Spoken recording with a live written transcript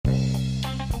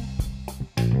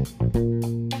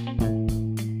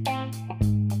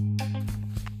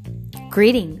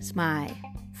Greetings, my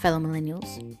fellow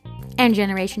millennials and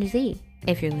Generation Z,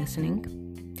 if you're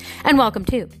listening, and welcome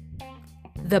to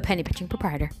the Penny Pinching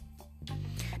Proprietor.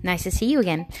 Nice to see you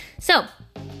again. So,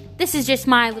 this is just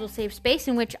my little safe space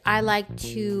in which I like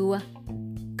to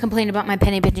complain about my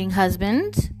penny pinching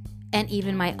husband and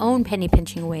even my own penny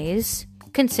pinching ways,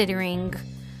 considering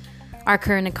our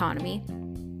current economy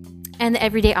and the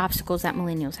everyday obstacles that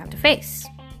millennials have to face.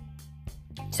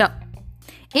 So,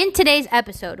 in today's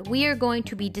episode, we are going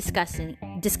to be discussing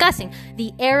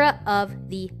the era of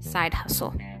the side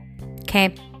hustle.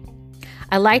 Okay?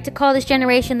 I like to call this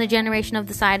generation the generation of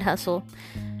the side hustle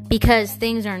because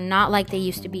things are not like they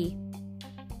used to be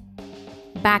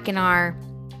back in our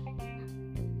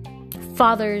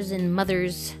fathers and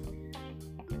mothers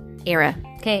era.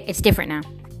 Okay? It's different now.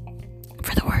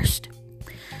 For the worst.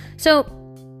 So,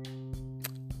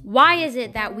 why is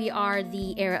it that we are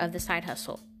the era of the side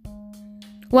hustle?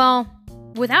 Well,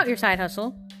 without your side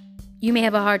hustle, you may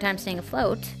have a hard time staying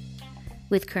afloat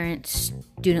with current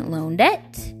student loan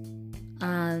debt,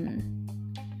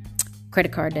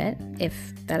 credit card debt,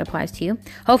 if that applies to you.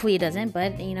 Hopefully it doesn't,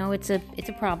 but it's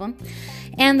a problem.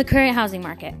 And the current housing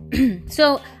market.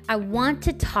 So I want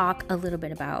to talk a little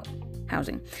bit about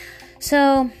housing.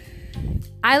 So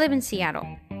I live in Seattle.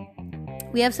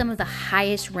 We have some of the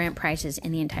highest rent prices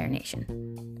in the entire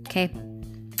nation. Okay?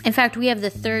 In fact, we have the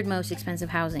third most expensive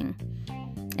housing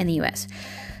in the U.S.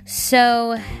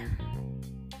 So,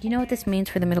 do you know what this means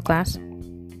for the middle class?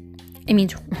 It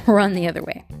means run the other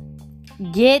way.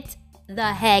 Get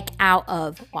the heck out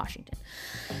of Washington.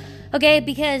 Okay,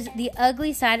 because the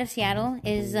ugly side of Seattle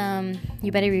is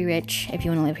you better be rich if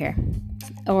you want to live here.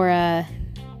 Or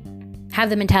have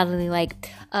the mentality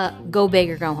like go big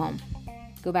or go home.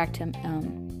 Go back to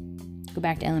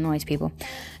Illinois, people.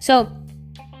 So,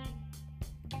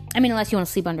 unless you want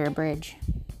to sleep under a bridge.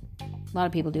 A lot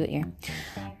of people do it here.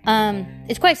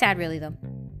 It's quite sad, really, though.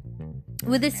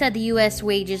 With this said, the U.S.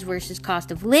 wages versus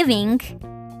cost of living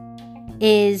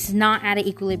is not at an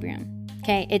equilibrium.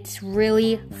 Okay? It's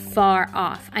really far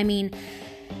off. I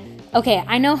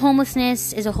know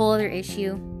homelessness is a whole other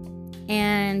issue.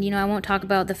 And, I won't talk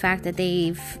about the fact that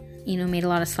they've, made a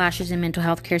lot of slashes in mental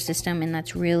health care system. And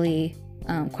that's really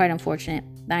quite unfortunate.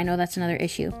 I know that's another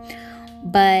issue.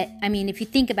 But, if you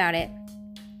think about it,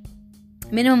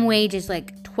 minimum wage is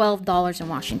like $12 in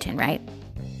Washington, right?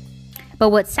 But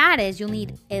what's sad is you'll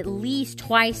need at least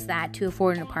twice that to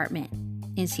afford an apartment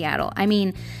in Seattle.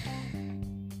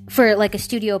 For like a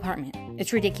studio apartment.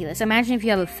 It's ridiculous. Imagine if you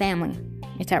have a family.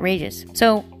 It's outrageous.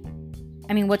 So,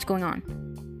 what's going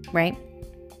on, right?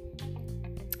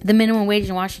 The minimum wage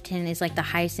in Washington is like the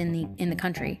highest in the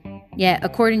country. Yeah,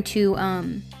 according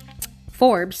to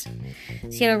Forbes,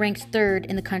 Seattle ranks third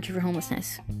in the country for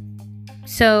homelessness.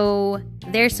 So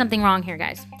there's something wrong here,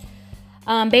 guys.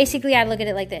 Basically, I look at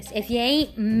it like this. If you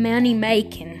ain't money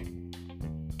making,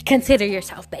 consider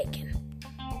yourself bacon.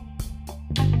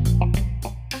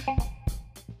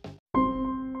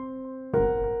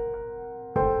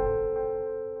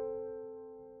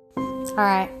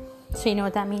 Alright, so you know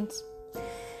what that means?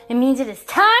 It means it is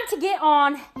time to get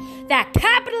on that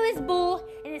capitalist bull,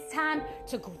 and it's time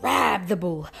to grab the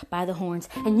bull by the horns,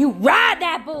 and you ride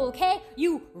that bull, okay?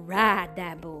 You ride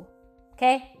that bull,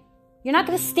 okay? You're not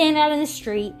going to stand out in the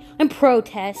street and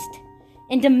protest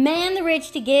and demand the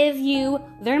rich to give you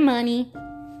their money.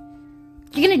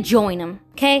 You're going to join them,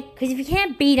 okay? Because if you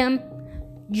can't beat them,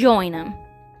 join them.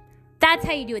 That's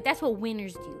how you do it. That's what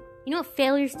winners do. You know what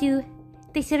failures do?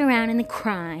 They sit around and they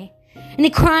cry. And they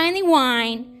cry and they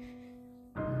whine.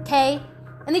 Okay?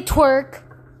 And they twerk.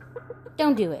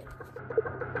 Don't do it.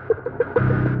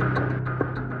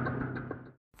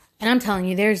 And I'm telling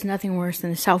you, there's nothing worse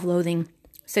than a self-loathing,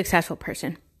 successful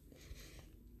person.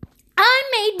 I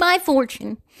made my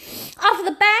fortune off of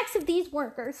the backs of these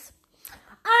workers.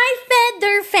 I fed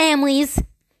their families.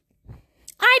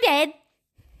 I did.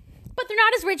 But they're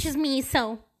not as rich as me,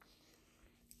 so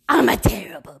I'm a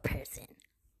terrible person.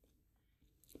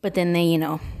 But then they,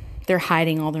 they're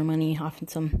hiding all their money off in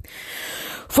some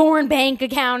foreign bank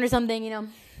account or something,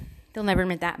 They'll never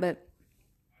admit that, but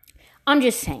I'm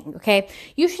just saying, okay?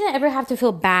 You shouldn't ever have to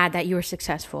feel bad that you were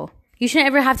successful. You shouldn't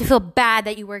ever have to feel bad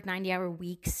that you work 90-hour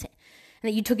weeks and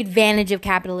that you took advantage of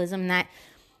capitalism, that,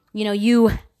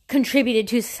 you contributed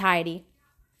to society.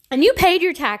 And you paid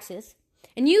your taxes.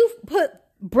 And you put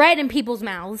bread in people's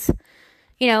mouths.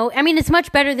 It's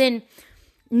much better than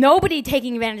nobody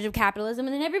taking advantage of capitalism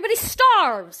and then everybody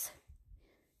starves.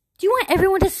 Do you want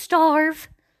everyone to starve?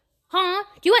 Huh?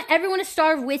 Do you want everyone to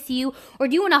starve with you? Or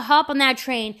do you want to hop on that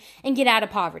train and get out of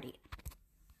poverty?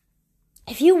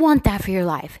 If you want that for your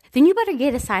life, then you better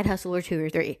get a side hustle or 2 or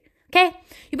 3. Okay?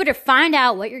 You better find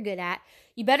out what you're good at.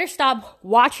 You better stop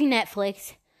watching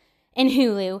Netflix and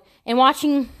Hulu and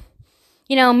watching,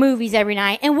 movies every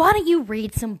night. And why don't you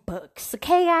read some books?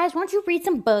 Okay, guys? Why don't you read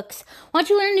some books? Why don't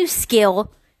you learn a new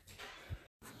skill?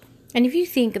 And if you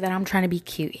think that I'm trying to be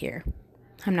cute here,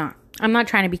 I'm not. I'm not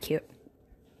trying to be cute.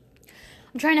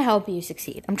 I'm trying to help you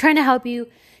succeed. I'm trying to help you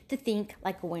to think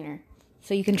like a winner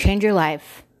so you can change your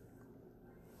life.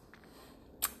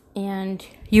 And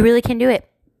you really can do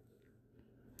it.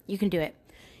 You can do it.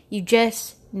 You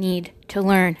just need to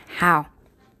learn how.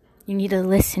 You need to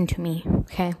listen to me,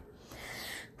 okay?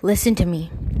 Listen to me.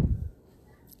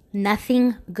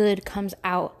 Nothing good comes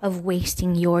out of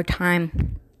wasting your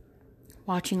time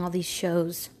watching all these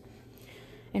shows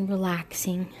and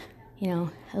relaxing. A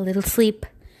little sleep,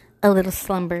 a little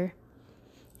slumber,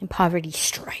 and poverty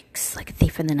strikes like a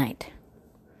thief in the night.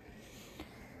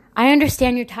 I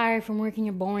understand you're tired from working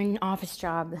your boring office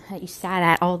job that you sat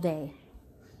at all day.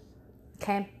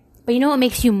 Okay? But you know what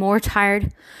makes you more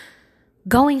tired?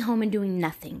 Going home and doing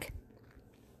nothing.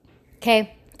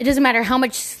 Okay? It doesn't matter how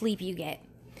much sleep you get.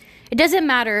 It doesn't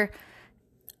matter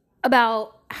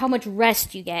about how much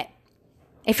rest you get.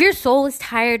 If your soul is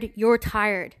tired, you're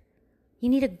tired. You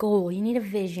need a goal. You need a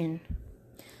vision.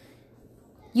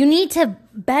 You need to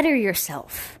better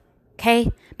yourself.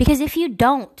 Okay? Because if you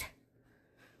don't,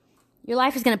 your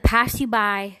life is going to pass you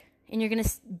by and you're going to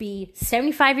be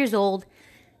 75 years old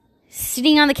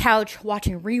sitting on the couch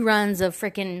watching reruns of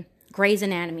freaking Grey's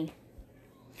Anatomy.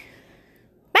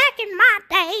 Back in my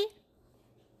day,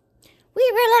 we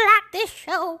really liked this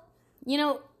show.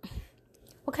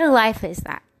 What kind of life is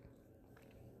that?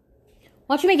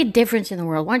 Why don't you make a difference in the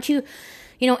world? Why don't you,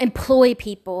 employ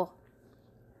people?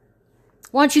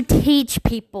 Why don't you teach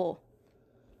people?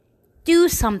 Do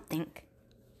something.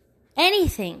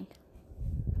 Anything.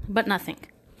 But nothing.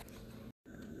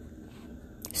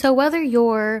 So whether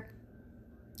you're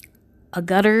a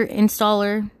gutter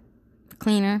installer,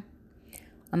 cleaner,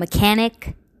 a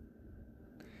mechanic,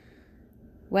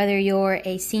 whether you're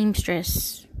a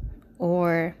seamstress,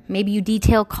 or maybe you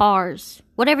detail cars,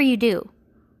 whatever you do,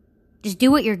 just do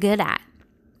what you're good at.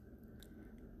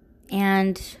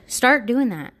 And start doing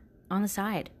that on the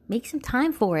side. Make some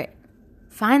time for it.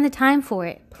 Find the time for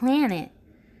it. Plan it.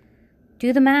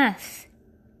 Do the math.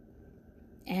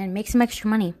 And make some extra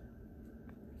money.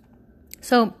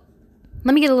 So,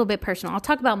 let me get a little bit personal. I'll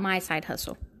talk about my side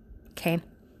hustle. Okay?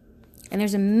 And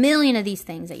there's a million of these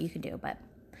things that you can do. But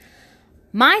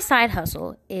my side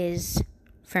hustle is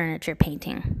furniture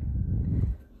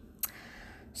painting.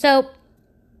 So,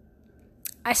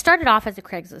 I started off as a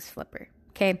Craigslist flipper.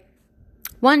 Okay?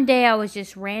 One day I was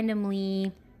just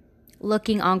randomly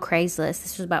looking on Craigslist.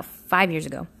 This was about 5 years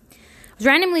ago. I was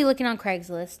randomly looking on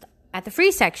Craigslist at the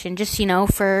free section, just,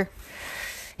 for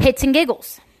hits and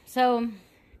giggles. So, I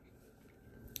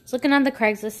was looking on the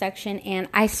Craigslist section, and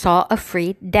I saw a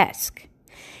free desk.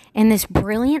 And this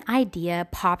brilliant idea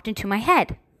popped into my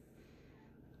head.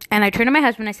 And I turned to my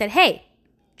husband and I said, hey,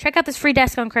 check out this free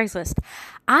desk on Craigslist.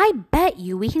 I bet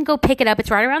you we can go pick it up.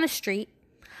 It's right around the street.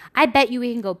 I bet you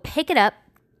we can go pick it up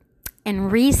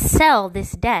and resell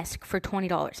this desk for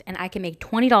 $20. And I can make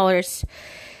 $20.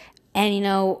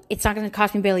 And, it's not going to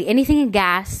cost me barely anything in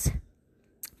gas.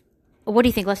 What do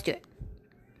you think? Let's do it.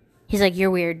 He's like,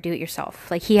 you're weird. Do it yourself.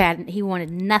 Like, he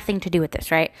wanted nothing to do with this,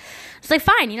 right? It's like,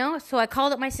 fine, So I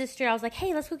called up my sister. I was like,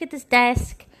 hey, let's go get this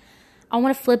desk. I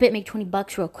want to flip it, make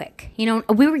 $20 real quick.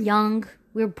 We were young.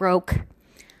 We were broke.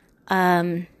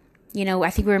 I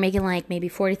think we were making like maybe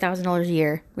 $40,000 a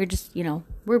year. We're just,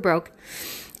 we're broke.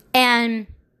 And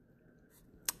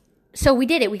so we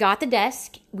did it. We got the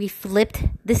desk. We flipped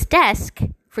this desk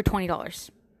for $20.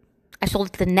 I sold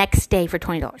it the next day for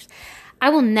 $20. I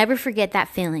will never forget that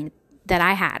feeling that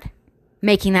I had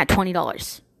making that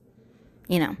 $20,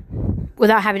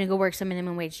 without having to go work some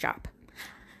minimum wage job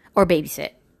or babysit,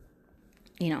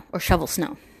 or shovel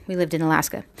snow. We lived in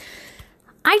Alaska.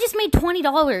 I just made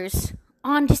 $20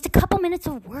 on just a couple minutes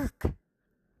of work,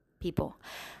 people.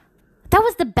 That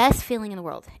was the best feeling in the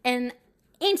world. And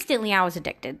instantly I was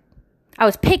addicted. I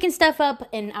was picking stuff up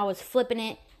and I was flipping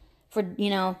it for,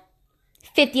 $50,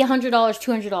 $100,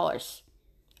 $200.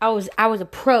 I was a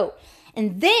pro.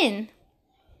 And then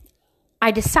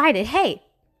I decided, hey,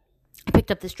 I picked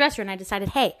up this dresser and I decided,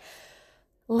 hey,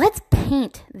 let's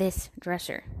paint this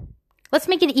dresser. Let's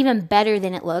make it even better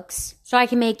than it looks so I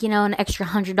can make, an extra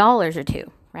 $100 or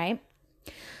two, right?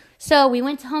 So we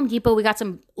went to Home Depot. We got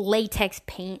some latex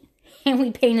paint and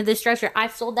we painted this dresser. I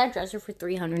sold that dresser for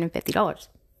 $350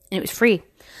 and it was free.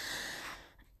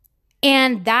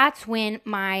 And that's when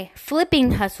my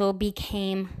flipping hustle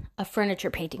became a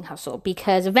furniture painting hustle,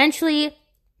 because eventually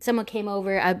someone came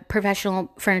over, a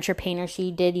professional furniture painter.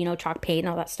 She did, chalk paint and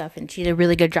all that stuff, and she did a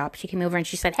really good job. She came over and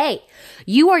she said, "Hey,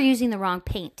 you are using the wrong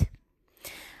paint.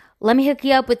 Let me hook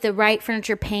you up with the right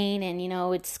furniture paint, and,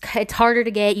 it's harder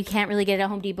to get. You can't really get it at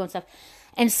Home Depot and stuff."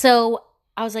 And so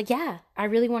I was like, yeah, I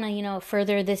really want to,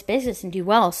 further this business and do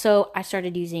well. So I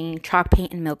started using chalk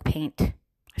paint and milk paint.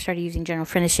 I started using General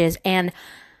Finishes, and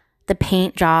the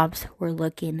paint jobs were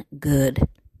looking good.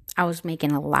 I was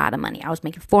making a lot of money. I was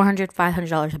making $400,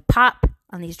 $500 a pop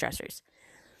on these dressers.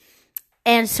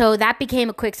 And so that became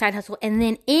a quick side hustle. And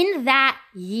then in that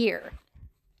year,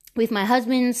 with my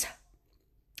husband's,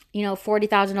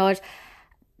 $40,000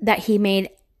 that he made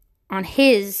on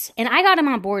his, and I got him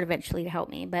on board eventually to help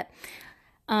me, but,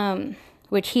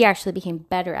 which he actually became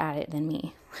better at it than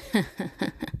me.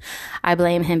 I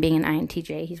blame him being an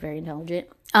INTJ. He's very intelligent.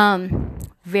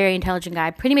 Very intelligent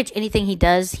guy. Pretty much anything he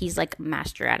does, he's like a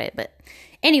master at it. But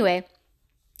anyway,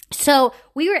 so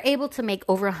we were able to make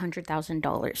over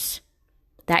 $100,000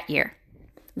 that year.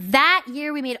 That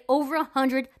year we made over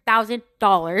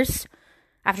 $100,000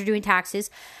 after doing taxes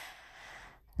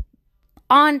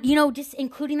on, just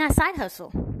including that side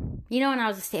hustle. And I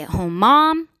was a stay-at-home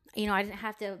mom. I didn't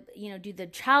have to, do the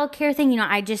childcare thing.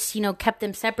 I just, kept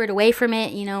them separate away from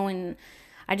it, and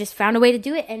I just found a way to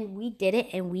do it, and we did it,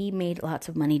 and we made lots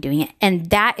of money doing it. And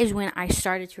that is when I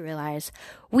started to realize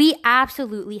we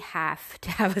absolutely have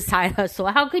to have a side hustle.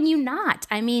 How can you not?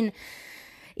 I mean,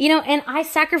 and I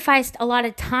sacrificed a lot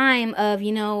of time of,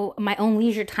 my own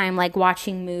leisure time, like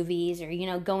watching movies or,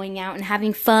 going out and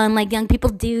having fun like young people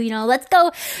do, let's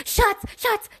go, shots,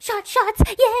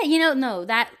 yeah, no,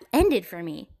 that ended for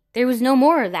me. There was no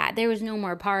more of that. There was no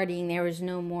more partying. There was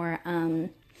no more,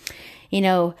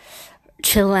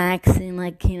 chillaxing,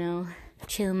 like,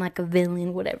 chilling like a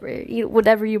villain, whatever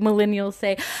you millennials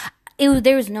say.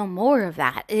 There was no more of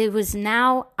that. It was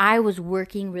now I was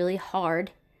working really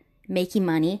hard, making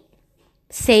money,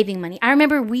 saving money. I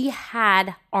remember we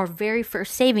had our very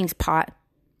first savings pot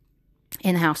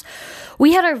in the house.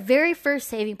 We had our very first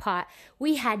saving pot.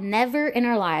 We had never in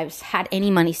our lives had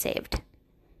any money saved.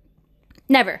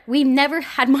 Never. We never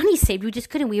had money saved. We just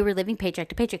couldn't. We were living paycheck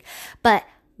to paycheck. But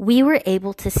we were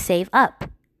able to save up.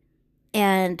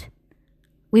 And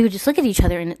we would just look at each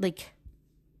other and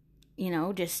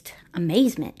just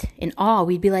amazement and awe.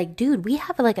 We'd be like, dude, we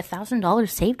have like $1,000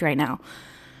 saved right now.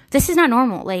 This is not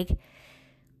normal. Like,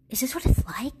 is this what it's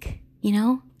like,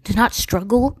 to not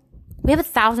struggle? We have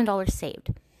 $1,000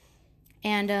 saved.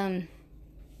 And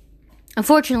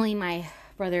unfortunately, my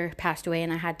brother passed away,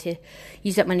 and I had to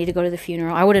use that money to go to the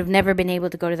funeral. I would have never been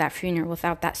able to go to that funeral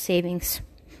without that savings.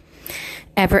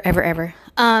 Ever.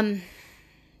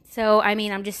 So, I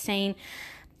mean, I'm just saying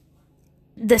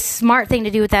the smart thing to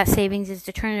do with that savings is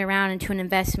to turn it around into an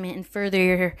investment and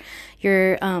further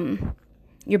your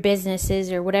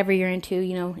businesses or whatever you're into,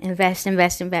 invest.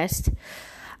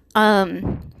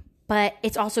 But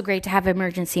it's also great to have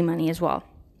emergency money as well,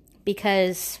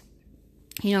 because,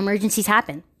 emergencies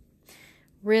happen.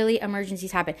 Really,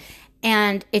 emergencies happen.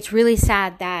 And it's really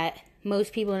sad that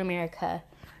most people in America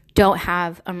don't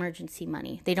have emergency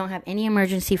money. They don't have any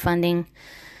emergency funding.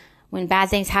 When bad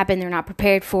things happen, they're not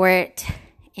prepared for it.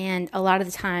 And a lot of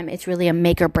the time, it's really a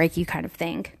make or break you kind of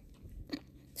thing.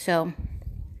 So,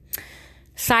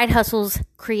 side hustles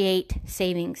create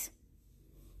savings.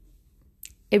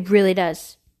 It really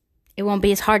does. It won't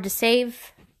be as hard to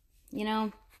save,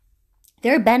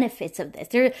 There are benefits of this.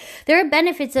 There are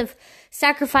benefits of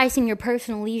sacrificing your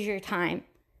personal leisure time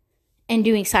and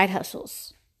doing side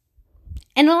hustles.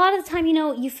 And a lot of the time,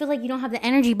 you feel like you don't have the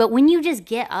energy, but when you just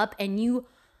get up and you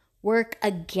work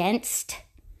against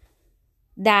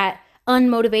that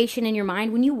unmotivation in your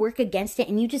mind, when you work against it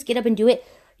and you just get up and do it,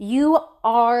 you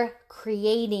are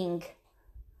creating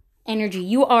energy.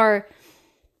 You are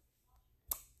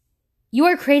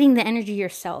creating the energy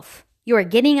yourself. You are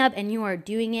getting up and you are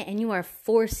doing it, and you are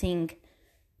forcing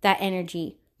that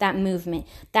energy, that movement,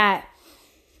 that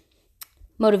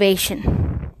motivation.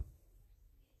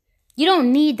 You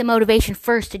don't need the motivation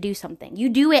first to do something. You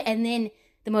do it and then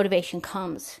the motivation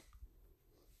comes.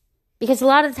 Because a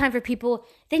lot of the time for people,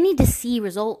 they need to see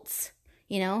results,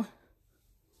 So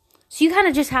you kind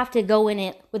of just have to go in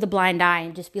it with a blind eye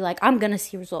and just be like, I'm going to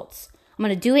see results. I'm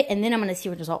going to do it and then I'm going to see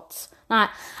results. Not,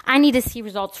 I need to see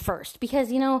results first, because,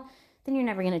 then you're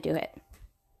never going to do it.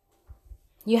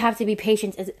 You have to be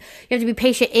patient.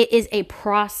 It is a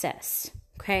process,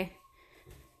 okay?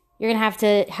 You're going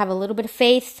to have a little bit of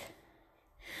faith.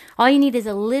 All you need is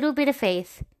a little bit of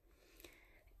faith.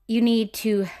 You need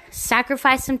to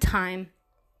sacrifice some time.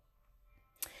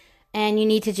 and you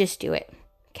need to just do it.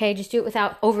 Okay, just do it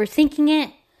without overthinking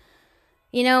it.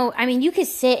 You know, I mean, you could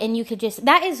sit and you could just,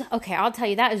 that is, okay, I'll tell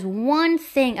you, that is one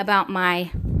thing about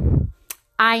my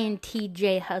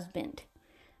INTJ husband.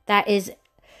 That is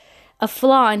a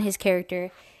flaw in his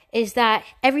character, is that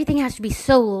everything has to be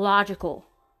so logical.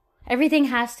 Everything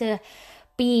has to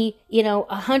be,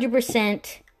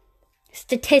 100%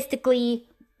 statistically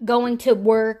going to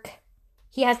work.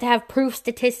 He has to have proof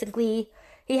statistically.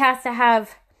 He has to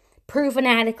have proof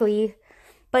analytically.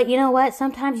 But you know what?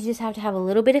 Sometimes you just have to have a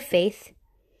little bit of faith.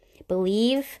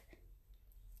 Believe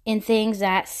in things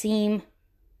that seem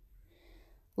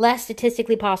less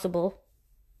statistically possible.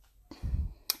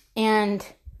 And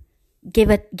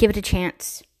give it a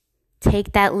chance.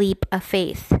 Take that leap of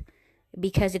faith.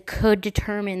 Because it could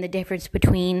determine the difference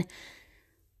between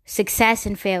success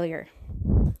and failure.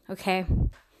 Okay?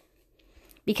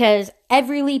 Because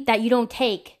every leap that you don't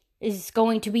take is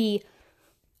going to be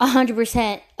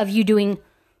 100% of you doing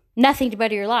nothing to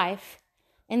better your life.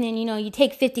 And then, you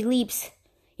take 50 leaps,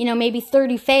 maybe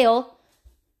 30 fail,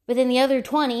 but then the other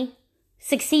 20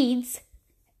 succeeds.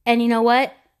 And you know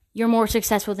what? You're more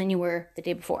successful than you were the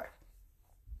day before.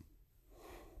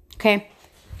 Okay?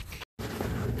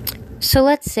 So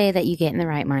let's say that you get in the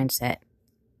right mindset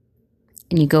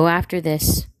and you go after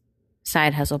this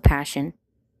side hustle passion.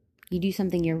 You do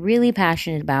something you're really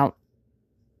passionate about,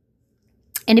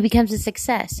 and it becomes a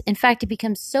success. In fact, it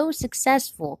becomes so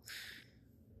successful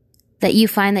that you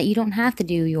find that you don't have to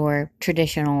do your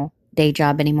traditional day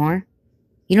job anymore.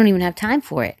 You don't even have time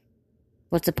for it.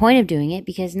 What's the point of doing it?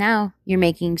 Because now you're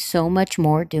making so much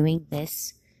more doing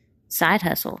this side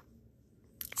hustle.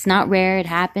 It's not rare. It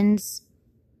happens.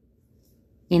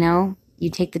 You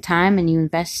take the time and you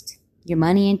invest your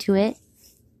money into it,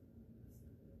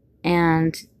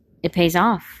 and it pays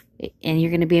off, and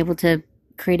you're going to be able to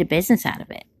create a business out of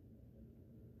it.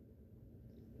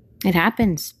 It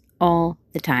happens all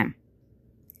the time.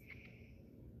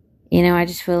 I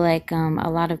just feel like a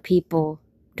lot of people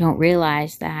don't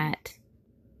realize that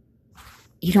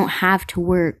you don't have to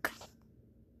work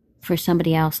for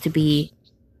somebody else to be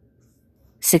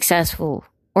successful,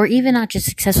 or even not just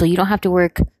successful. You don't have to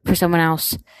work for someone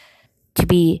else to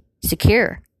be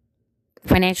secure,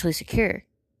 financially secure.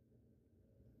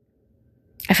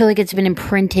 I feel like it's been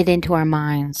imprinted into our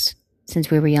minds since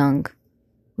we were young.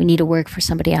 We need to work for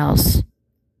somebody else.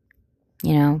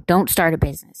 Don't start a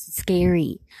business. It's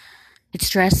scary. It's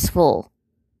stressful.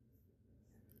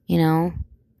 You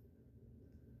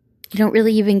don't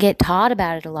really even get taught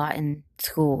about it a lot in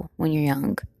school when you're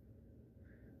young.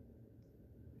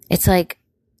 It's like,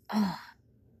 oh,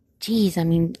 geez,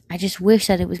 I just wish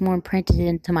that it was more imprinted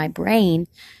into my brain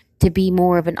to be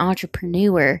more of an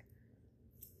entrepreneur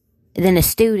than a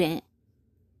student.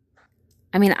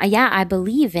 I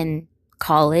believe in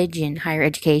college and higher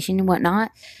education and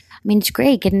whatnot. It's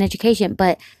great, get an education,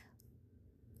 but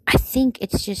I think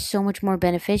it's just so much more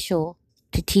beneficial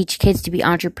to teach kids to be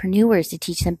entrepreneurs, to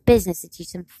teach them business, to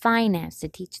teach them finance, to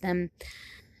teach them,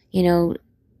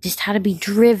 just how to be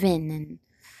driven. And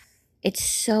it's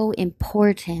so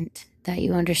important that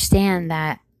you understand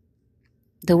that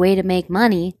the way to make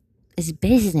money is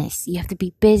business. You have to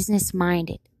be business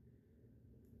minded.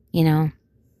 You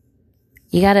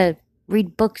got to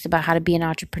read books about how to be an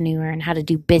entrepreneur and how to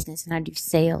do business and how to do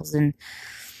sales. And,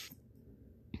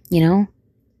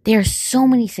 there are so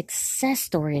many success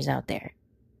stories out there.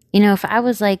 If I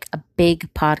was like a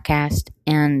big podcast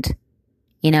and,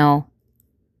 I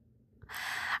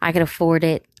could afford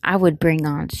it, I would bring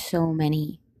on so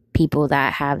many people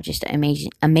that have just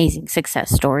amazing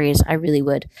success stories. I really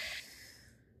would.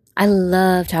 I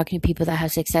love talking to people that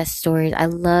have success stories. I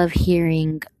love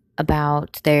hearing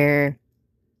about their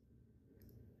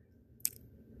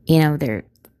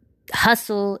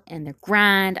hustle and their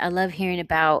grind. I love hearing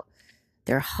about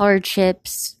their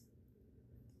hardships.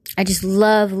 I just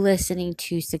love listening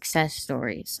to success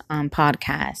stories on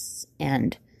podcasts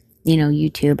and,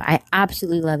 YouTube. I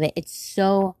absolutely love it. It's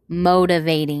so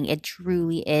motivating. It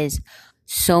truly is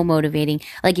so motivating.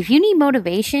 Like, if you need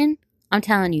motivation, I'm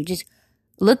telling you, just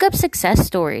look up success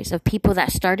stories of people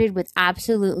that started with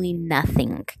absolutely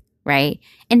nothing, right?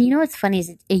 And what's funny is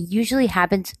it usually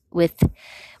happens with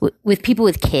people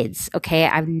with kids, okay?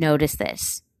 I've noticed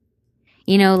this.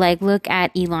 Look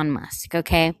at Elon Musk,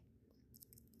 okay?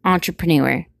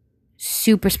 Entrepreneur,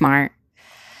 super smart.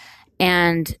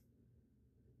 And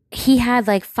he had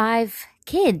like 5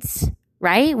 kids,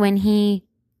 right? When he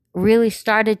really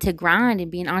started to grind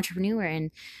and be an entrepreneur and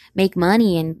make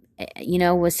money and,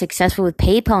 was successful with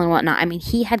PayPal and whatnot.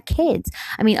 He had kids.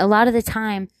 A lot of the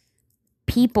time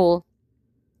people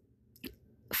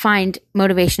find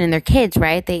motivation in their kids,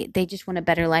 right? They just want a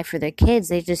better life for their kids.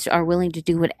 They just are willing to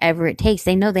do whatever it takes.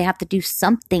 They know they have to do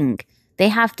something. They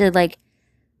have to like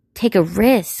take a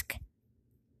risk.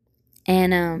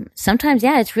 And sometimes,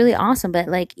 yeah, it's really awesome. But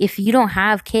like, if you don't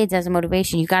have kids as a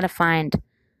motivation, you got to find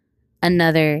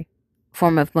another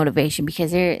form of motivation,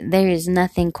 because there is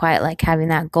nothing quite like having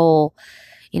that goal,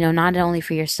 not only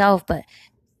for yourself, but,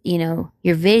 your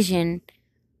vision.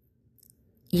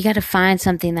 You got to find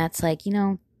something that's like, I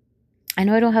know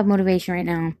I don't have motivation right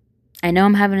now. I know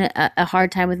I'm having a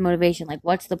hard time with motivation. Like,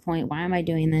 what's the point? Why am I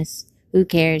doing this? Who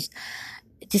cares?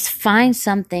 Just find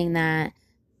something that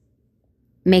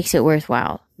makes it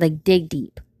worthwhile. Like, dig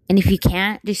deep. And if you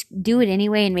can't, just do it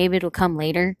anyway, and maybe it'll come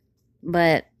later.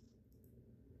 But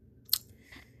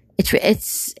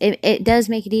it does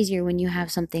make it easier when you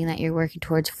have something that you're working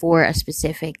towards for a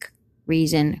specific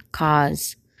reason,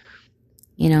 cause,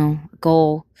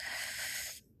 goal.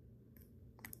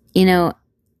 Even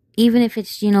if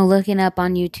it's, looking up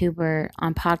on YouTube or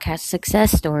on podcasts,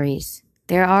 success stories.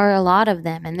 There are a lot of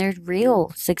them, and they're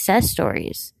real success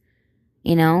stories,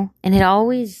 and it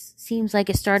always seems like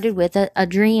it started with a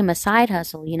dream, a side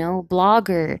hustle,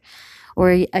 blogger or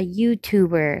a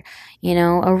YouTuber,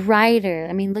 a writer.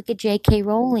 I mean, look at J.K.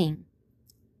 Rowling.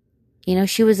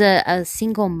 She was a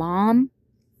single mom.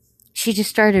 She just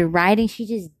started writing. She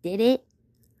just did it.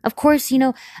 Of course,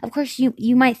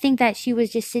 you might think that she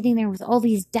was just sitting there with all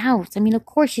these doubts. I mean, of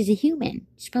course, she's a human.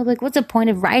 She's probably like, what's the point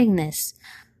of writing this?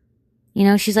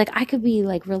 She's like, I could be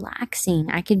like relaxing.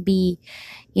 I could be,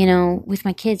 with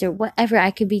my kids or whatever.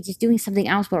 I could be just doing something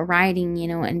else but writing,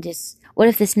 and just, what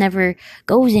if this never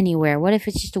goes anywhere? What if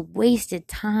it's just a wasted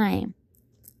time?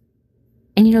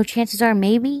 And, chances are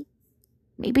maybe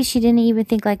she didn't even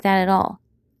think like that at all.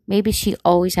 Maybe she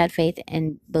always had faith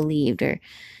and believed, or,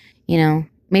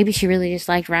 maybe she really just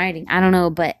liked writing. I don't know,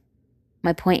 but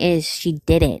my point is she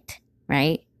did it,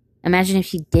 right? Imagine if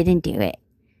she didn't do it.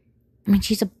 I mean,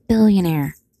 she's a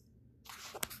billionaire.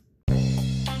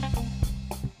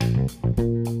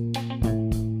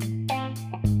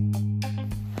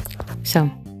 So,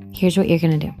 here's what you're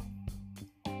going to do.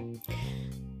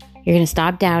 You're going to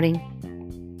stop doubting.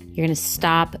 You're going to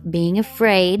stop being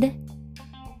afraid.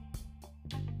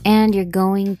 And you're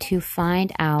going to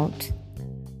find out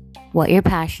what you're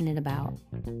passionate about.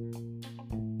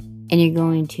 And you're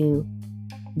going to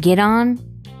get on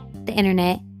the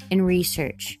internet and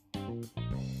research.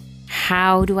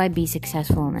 How do I be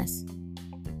successful in this?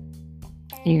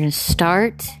 And you're going to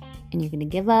start, and you're going to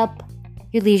give up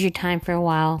your leisure time for a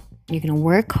while. And you're going to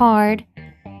work hard.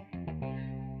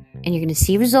 And you're going to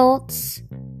see results.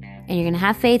 And you're going to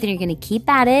have faith, and you're going to keep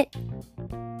at it.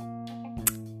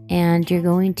 And you're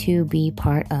going to be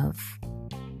part of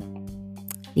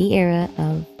the era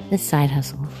of the side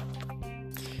hustle.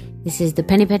 This is the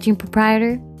Penny Pinching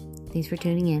Proprietor. Thanks for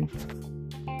tuning in.